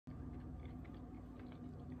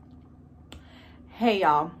Hey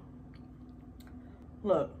y'all,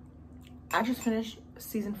 look, I just finished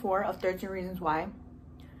season 4 of 13 Reasons Why,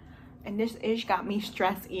 and this ish got me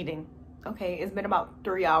stress eating. Okay, it's been about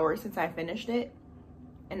 3 hours since I finished it,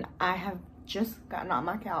 and I have just gotten on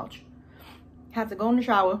my couch, had to go in the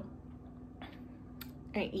shower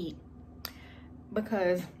and eat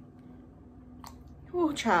because,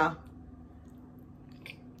 oh child,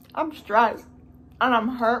 I'm stressed and I'm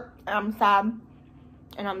hurt and I'm sad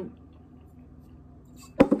and I'm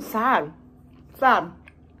sad.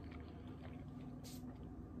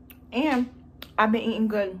 And I've been eating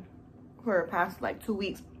good for the past like 2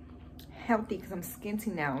 weeks, healthy, because I'm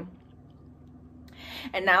skinty now.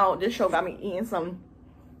 And now this show got me eating some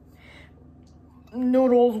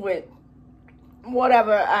noodles with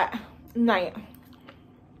whatever at night.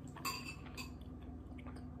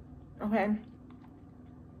 Okay,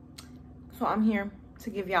 so I'm here to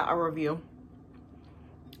give y'all a review,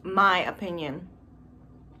 my opinion.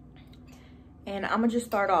 And I'm gonna just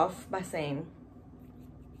start off by saying,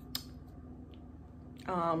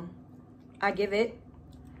 I'm gonna give it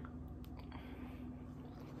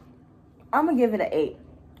an 8,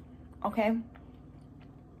 okay?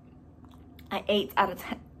 An 8 out of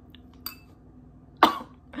 10.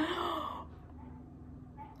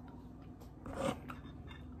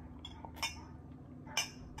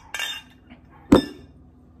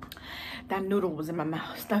 That noodle was in my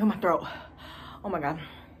mouth, stuck in my throat. Oh my God.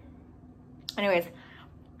 Anyways,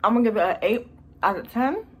 I'm gonna give it an 8 out of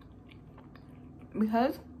 10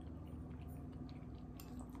 because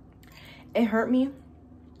it hurt me.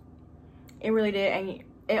 It really did. And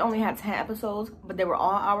it only had 10 episodes, but they were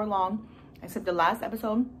all an hour long, except the last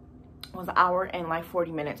episode was an hour and like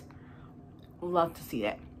 40 minutes. Love to see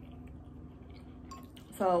that.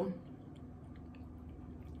 So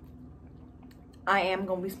I am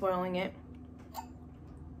gonna be spoiling it,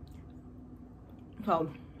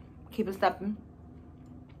 so keep it stepping.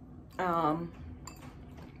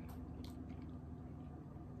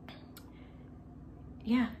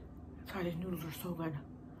 Yeah, sorry, these noodles are so good.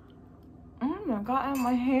 Oh my God, and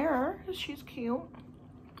my hair, she's cute.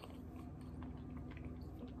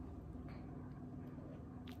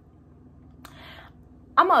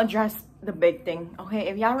 I'm gonna address the big thing, okay?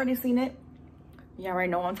 If y'all already seen it, y'all already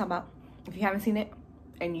know what I'm talking about. If you haven't seen it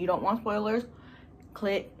and you don't want spoilers,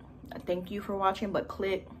 click thank you for watching, but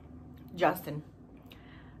click Justin.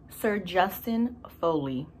 Sir Justin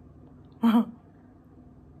Foley.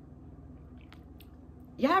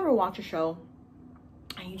 Y'all ever watch a show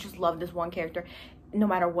and you just love this one character? No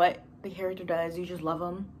matter what the character does, you just love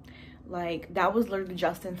him. Like, that was literally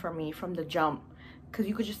Justin for me from the jump, because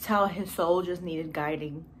you could just tell his soul just needed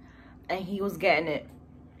guiding, and he was getting it.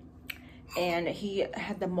 And he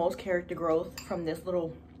had the most character growth from this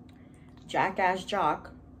little jackass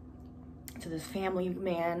jock to this family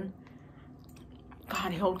man.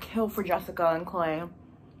 God, he'll kill for Jessica and Clay.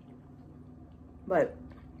 But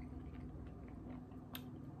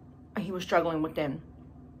he was struggling within.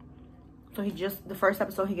 So the first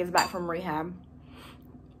episode, he gets back from rehab.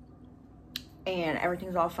 And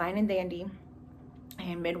everything's all fine and dandy.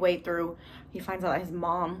 And midway through, he finds out that his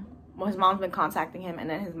mom's been contacting him, and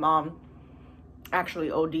then his mom actually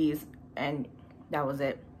ODs, and that was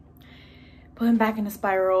it. Put him back in the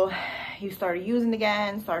spiral. He started using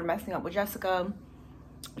again, started messing up with Jessica.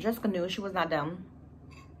 Jessica knew she was not dumb.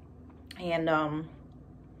 And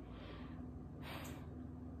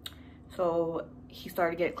so he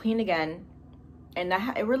started to get clean again. And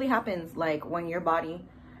it really happens, like, when your body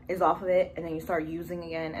is off of it and then you start using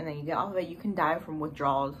again and then you get off of it, you can die from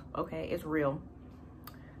withdrawals. Okay, it's real.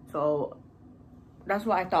 So that's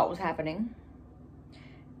what I thought was happening.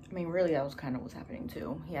 I mean, really, that was kind of what's happening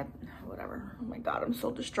too. He had whatever. Oh my God, I'm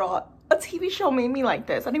so distraught. A TV show made me like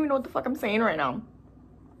this. I don't even know what the fuck I'm saying right now.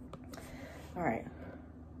 All right,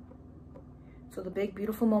 so the big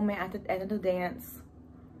beautiful moment at the end of the dance,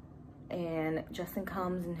 and Justin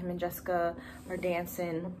comes and him and Jessica are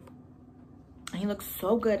dancing. He looks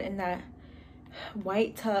so good in that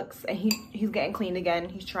white tux, and he's getting clean again.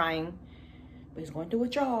 He's trying, but he's going through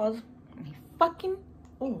withdrawals, and he fucking,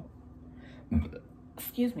 oh,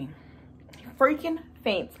 excuse me, he freaking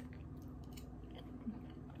faints.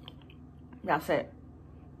 That's it.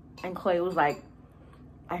 And Clay was like,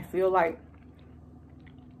 I feel like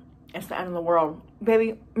it's the end of the world.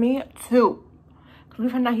 Baby, me too. Because we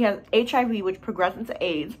found out he has HIV, which progressed into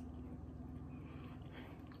AIDS.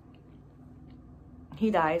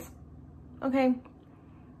 He dies. Okay.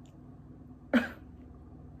 I'm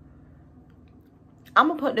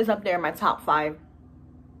gonna put this up there in my top 5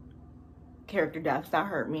 character deaths that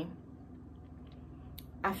hurt me.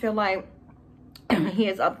 I feel like he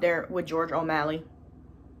is up there with George O'Malley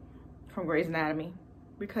from Grey's Anatomy,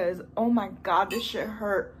 because oh my god, this shit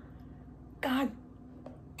hurt. God,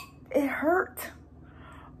 it hurt.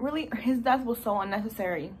 Really, his death was so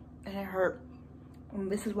unnecessary and it hurt.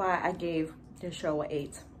 And this is why I gave this show an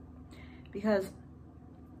 8, because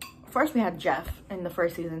first we had Jeff in the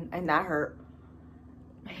first season and that hurt.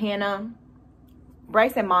 Hannah,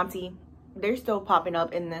 Bryce, and Monty, they're still popping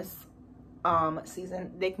up in this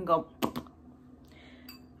season. They can go,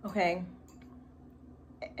 okay.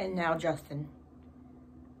 And now Justin.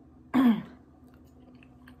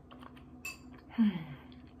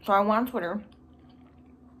 So I went on Twitter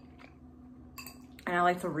and I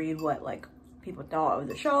like to read what like people thought of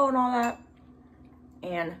the show and all that.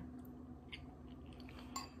 And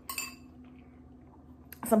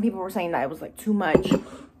some people were saying that it was like too much.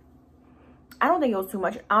 I don't think it was too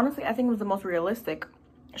much. Honestly, I think it was the most realistic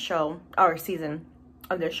show or season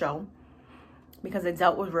of this show, because it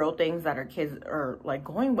dealt with real things that our kids are like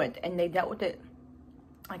going with, and they dealt with it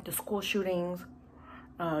like the school shootings,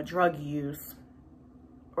 drug use,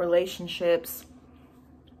 relationships.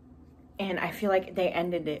 And I feel like they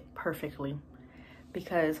ended it perfectly,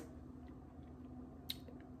 because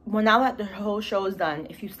well, now that the whole show is done,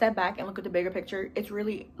 if you step back and look at the bigger picture, it's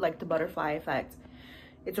really like the butterfly effect.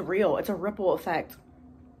 It's real. It's a ripple effect.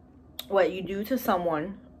 What you do to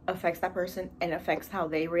someone affects that person and affects how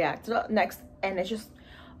they react to the next, and it's just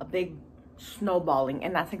a big snowballing.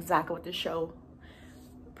 And that's exactly what the show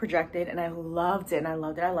projected, and I loved it, and I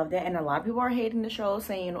loved it. And a lot of people are hating the show,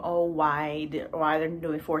 saying, oh, why they're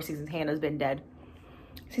doing 4 seasons? Hannah's been dead.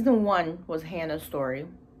 Season 1 was Hannah's story,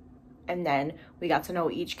 and then we got to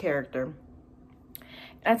know each character.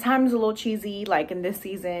 And at times a little cheesy, like in this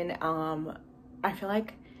season. I feel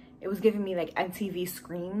like it was giving me like MTV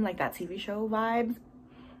Scream, like that TV show vibes,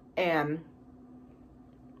 and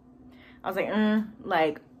I was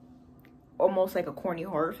like almost like a corny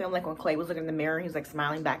horror film, like when Clay was looking in the mirror, he's like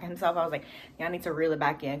smiling back at himself. I was like, yeah, I need to reel it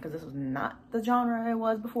back in, because this was not the genre it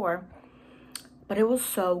was before. But it was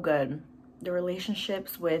so good. The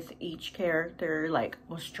relationships with each character like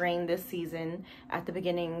was strained this season at the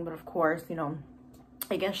beginning, but of course, you know,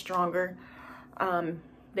 it gets stronger.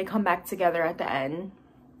 They come back together at the end,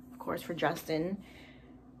 of course, for Justin.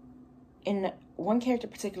 And one character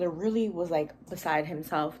in particular really was like beside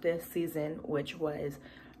himself this season, which was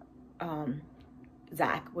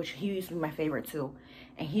Zach, which he used to be my favorite too.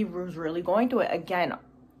 And he was really going through it. Again,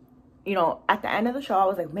 you know, at the end of the show, I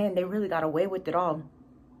was like, man, they really got away with it all.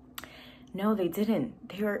 No, they didn't.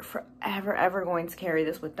 They were forever, ever going to carry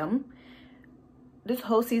this with them. This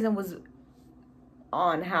whole season was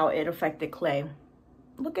on how it affected Clay.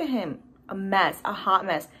 Look at him, a mess, a hot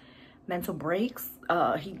mess. Mental breaks,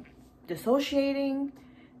 he dissociating.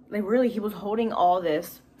 Like really, he was holding all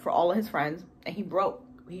this for all of his friends, and he broke.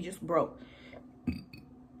 He just broke.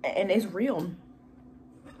 And it's real.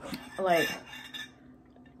 Like,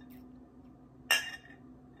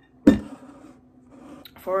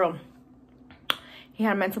 for real. He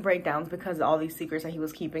had mental breakdowns because of all these secrets that he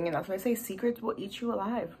was keeping, and that's why I say secrets will eat you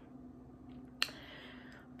alive.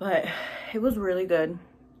 But it was really good.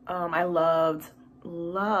 I loved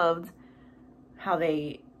how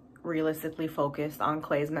they realistically focused on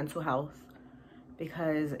Clay's mental health,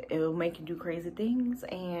 because it will make you do crazy things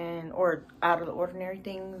or out of the ordinary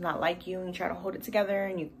things, not like you, and you try to hold it together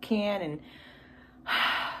and you can't. And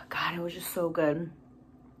God, it was just so good.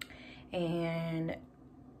 And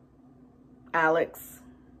Alex,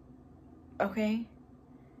 okay,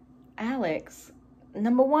 Alex,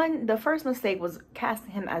 number one, the first mistake was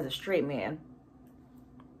casting him as a straight man.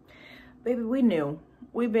 Baby,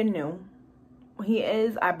 we've been new. He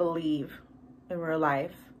is, I believe, in real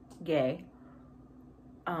life, gay.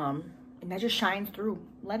 And that just shines through.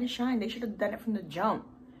 Let it shine. They should have done it from the jump.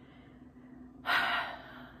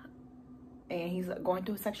 And he's going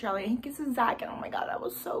through his sexuality, and he kisses Zach, and oh my God, that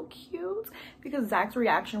was so cute. Because Zach's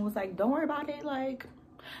reaction was like, don't worry about it, like,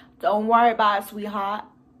 don't worry about it, sweetheart.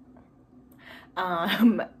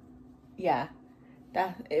 Yeah,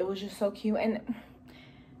 it was just so cute. And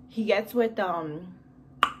he gets with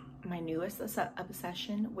my newest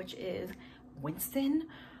obsession, which is Winston,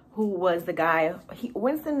 who was the guy.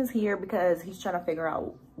 Winston is here because he's trying to figure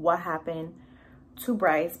out what happened to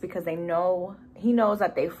Bryce, because he knows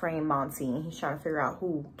that they framed Monty, and he's trying to figure out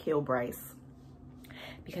who killed Bryce,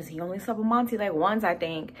 because he only slept with Monty like once, I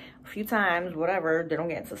think, a few times, whatever. They don't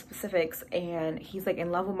get into specifics, and he's like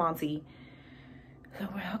in love with Monty. So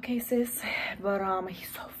we're like, okay, sis. But he's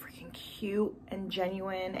so freaking cute and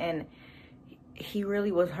genuine, and he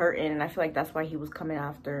really was hurting, and I feel like that's why he was trying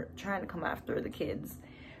to come after the kids.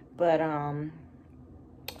 But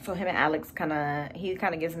So him and Alex he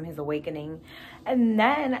kind of gives him his awakening. And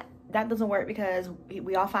then that doesn't work because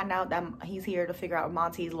we all find out that he's here to figure out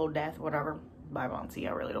Monty's little death, whatever. By Monty,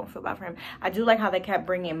 I really don't feel bad for him. I do like how they kept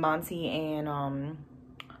bringing Monty and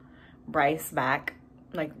Bryce back,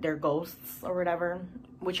 like their ghosts or whatever,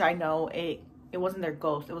 which I know it wasn't their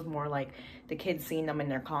ghost. It was more like the kids seeing them in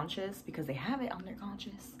their conscious because they have it on their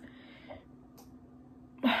conscious.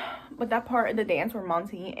 But that part of the dance where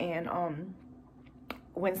Monty and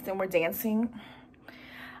Winston were dancing,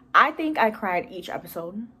 I think I cried each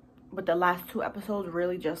episode, but the last 2 episodes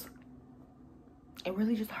really just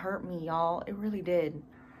hurt me, y'all. It really did.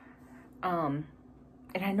 And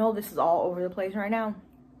I know this is all over the place right now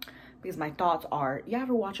because my thoughts are, you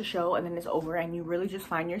ever watch a show and then it's over and you really just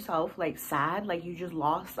find yourself like sad, like you just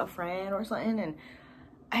lost a friend or something? And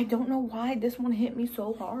I don't know why this one hit me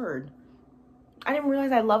so hard. I didn't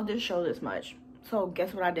realize I loved this show this much. So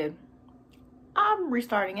guess what I did? I'm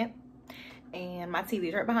restarting it, and my TV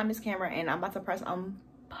is right behind this camera, and I'm about to press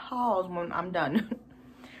pause when I'm done.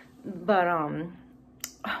 But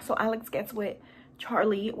so Alex gets with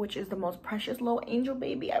Charlie, which is the most precious little angel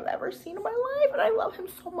baby I've ever seen in my life, and I love him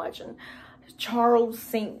so much. And Charles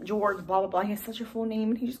St. George, blah blah blah, he has such a full name,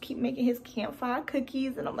 and he just keep making his campfire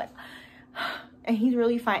cookies, and I'm like, and he's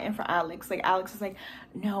really fighting for Alex. Like Alex is like,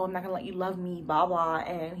 no, I'm not gonna let you love me, blah blah,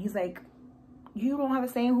 and he's like, you don't have a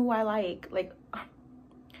say in who I like.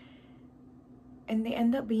 And they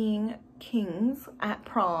end up being kings at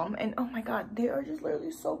prom, and oh my god, they are just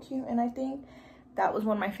literally so cute. And I think that was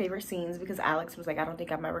one of my favorite scenes because Alex was like, I don't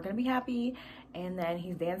think I'm ever gonna be happy, and then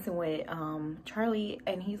he's dancing with Charlie,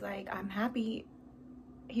 and he's like, I'm happy.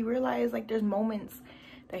 He realized like there's moments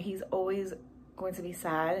that he's always going to be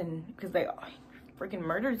sad, and because they freaking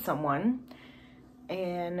murdered someone,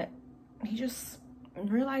 and he just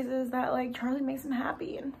realizes that like Charlie makes him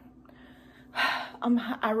happy. And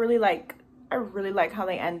I really like how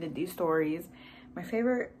they ended these stories. My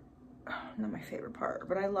favorite, not my favorite part,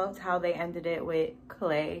 but I loved how they ended it with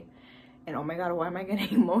Clay. And oh my god, why am I getting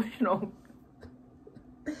emotional?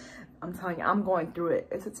 I'm telling you, I'm going through it.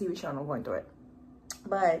 It's a TV show and I'm going through it.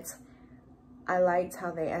 But I liked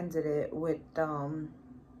how they ended it with Tony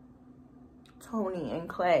and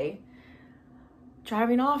Clay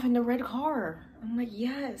driving off in the red car. I'm like,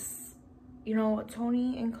 yes. You know,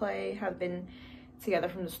 Tony and Clay have been together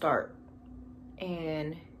from the start.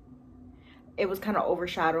 And it was kind of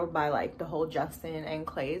overshadowed by like the whole Justin and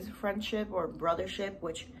Clay's friendship or brothership,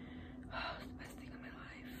 which is the best thing in my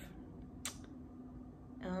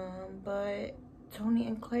life. But Tony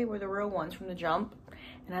and Clay were the real ones from the jump,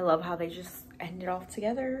 and I love how they just ended off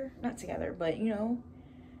together. Not together, but you know,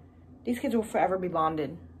 these kids will forever be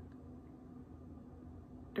bonded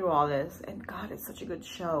through all this. And god, it's such a good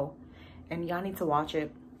show, and y'all need to watch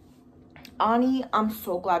it. Ani, I'm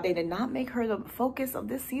so glad they did not make her the focus of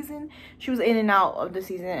this season. She was in and out of the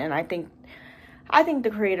season, and I think the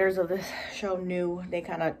creators of this show knew. They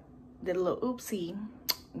kind of did a little oopsie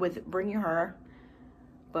with bringing her,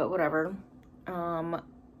 but whatever. I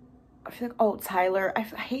feel like, oh, Tyler, I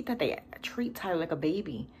hate that they treat Tyler like a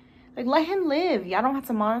baby. Like, let him live. Y'all don't have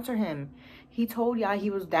to monitor him. He told y'all he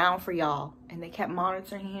was down for y'all, and they kept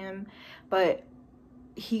monitoring him, but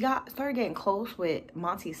he started getting close with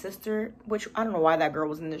Monty's sister, which I don't know why that girl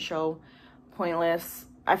was in the show. Pointless.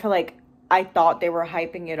 I feel like I thought they were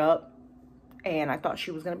hyping it up, and I thought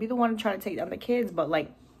she was gonna be the one to try to take down the kids, but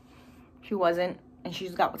like she wasn't, and she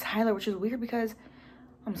just got with Tyler, which is weird because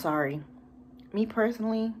I'm sorry, me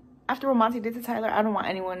personally, after what Monty did to Tyler, I don't want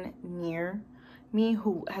anyone near me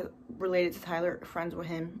who has related to Tyler, friends with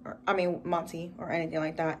him, or I mean Monty, or anything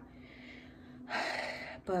like that.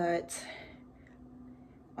 But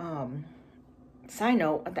side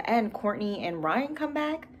note, at the end, Courtney and Ryan come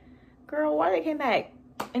back. Girl, why they came back?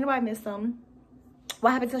 Anybody missed them?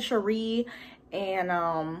 What happened to Cherie and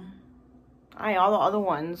all the other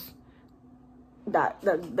ones? That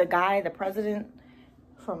the guy, the president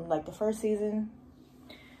from like the first season.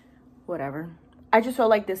 Whatever. I just felt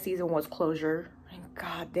like this season was closure. And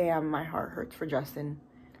god damn, my heart hurts for Justin.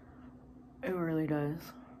 It really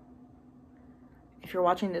does. If you're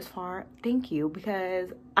watching this far, thank you,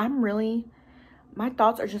 because I'm really, my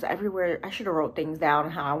thoughts are just everywhere. I should have wrote things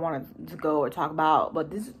down how I wanted to go or talk about,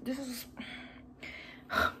 but this is,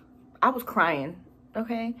 I was crying,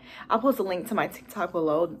 okay? I'll post a link to my TikTok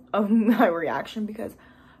below of my reaction because,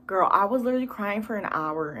 girl, I was literally crying for an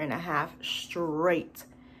hour and a half straight.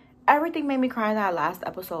 Everything made me cry in that last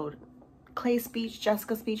episode. Clay's speech,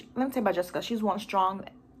 Jessica's speech. Let me tell you about Jessica. She's one strong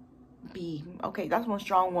bee. Okay, that's one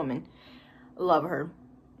strong woman. Love her.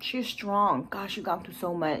 She's strong. Gosh, she's gone through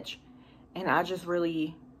so much. And I just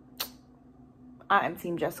really, I am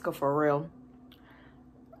Team Jessica for real.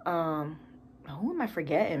 Who am I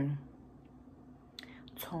forgetting?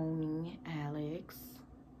 Tony, Alex,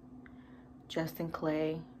 Justin,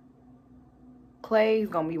 Clay. Clay's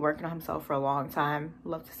gonna be working on himself for a long time.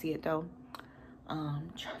 Love to see it though.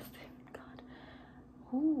 Justin, God.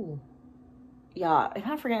 Ooh. Y'all, if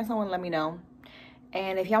I'm forgetting someone, let me know.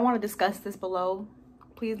 And if y'all want to discuss this below,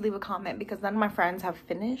 please leave a comment, because none of my friends have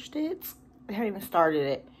finished it. They haven't even started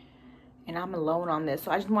it. And I'm alone on this.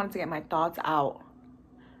 So I just wanted to get my thoughts out.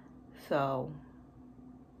 So,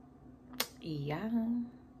 yeah.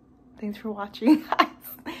 Thanks for watching, guys.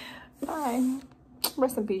 Bye.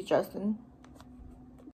 Rest in peace, Justin.